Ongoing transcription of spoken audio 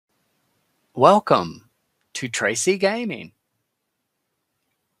Welcome to Tracy Gaming.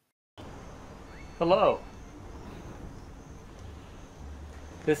 Hello.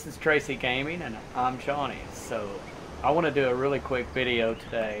 This is Tracy Gaming and I'm Johnny. So I want to do a really quick video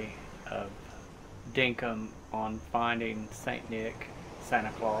today of Dinkum on finding Saint Nick,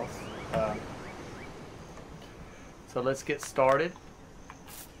 Santa Claus. So let's get started.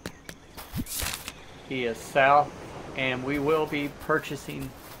 He is south and we will be purchasing,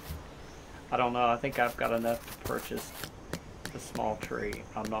 I don't know, I think I've got enough to purchase the small tree.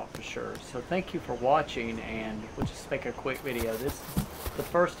 I'm not for sure. So thank you for watching, and we'll just make a quick video. This is the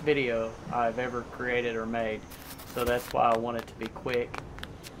first video I've ever created or made, so that's why I want it to be quick.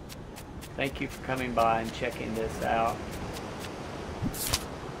 Thank you for coming by and checking this out.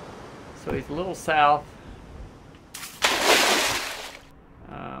 So he's a little south.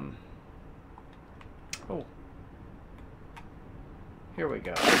 Oh, here we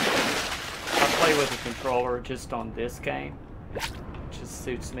go. I play with a controller just on this game. Just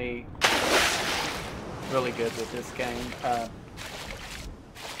suits me really good with this game. Let's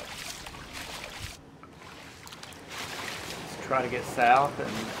try to get south and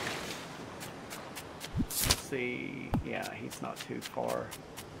see. Yeah, he's not too far.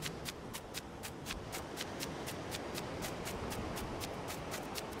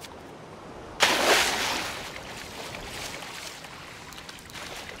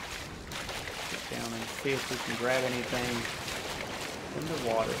 Down and see if we can grab anything in the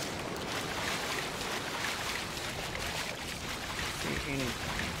water. See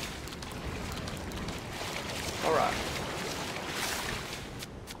anything. Alright.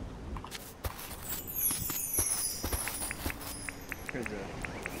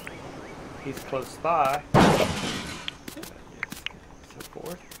 He's close by. So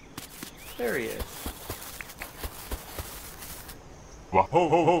forth. There he is. Okay,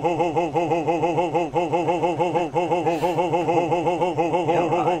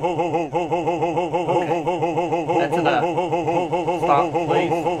 that's enough. Stop,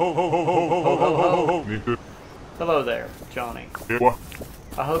 please. Ho, ho, ho. Hello there, Johnny.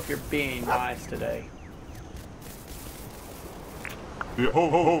 I hope you're being nice today. Wow.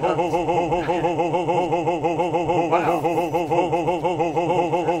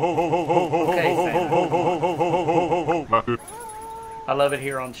 Okay, Santa. I love it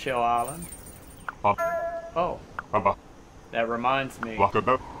here on Shell Island. Oh, that reminds me.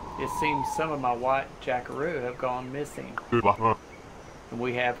 It seems some of my white jackaroo have gone missing. And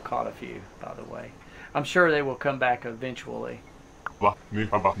we have caught a few, by the way. I'm sure they will come back eventually.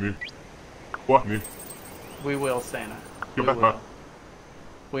 We will, Santa. We will.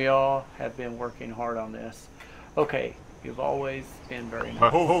 We all have been working hard on this. Okay, you've always been very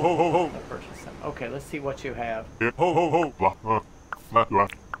nice. Okay, let's see what you have.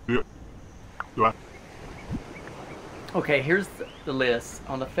 Okay, here's the list.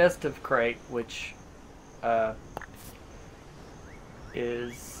 On the festive crate, which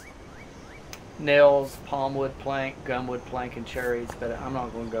is nails, palmwood plank, gumwood plank, and cherries, but I'm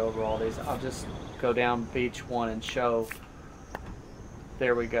not going to go over all these. I'll just go down each one and show.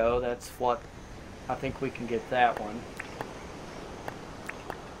 There we go. That's what I think we can get that one.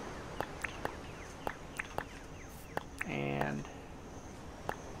 And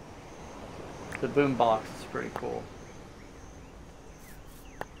the boom box is pretty cool.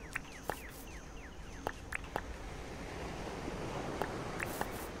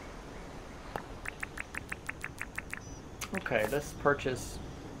 Okay, let's purchase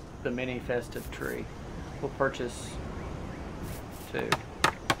the mini festive tree. We'll purchase 2.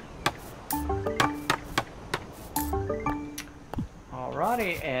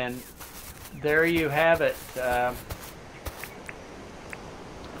 Alrighty, and there you have it.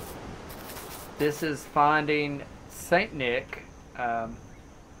 This is finding Saint Nick,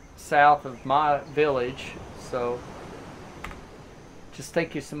 south of my village. So just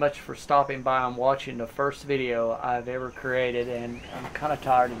thank you so much for stopping by and watching the first video I've ever created. And I'm kind of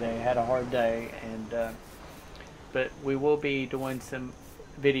tired today. I had a hard day, and but we will be doing some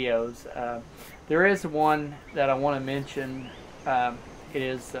videos. There is one that I want to mention. It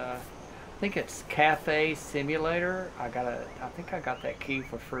is I think it's Cafe Simulator. I think I got that key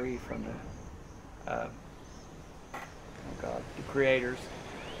for free from the the creators.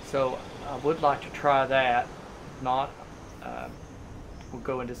 So I would like to try that. If not, we'll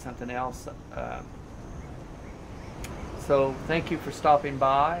go into something else. So thank you for stopping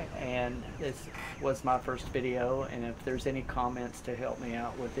by, and this was my first video, and if there's any comments to help me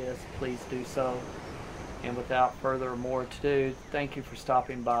out with this, please do so. And without further more to do, thank you for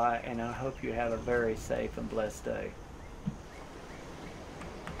stopping by, and I hope you have a very safe and blessed day.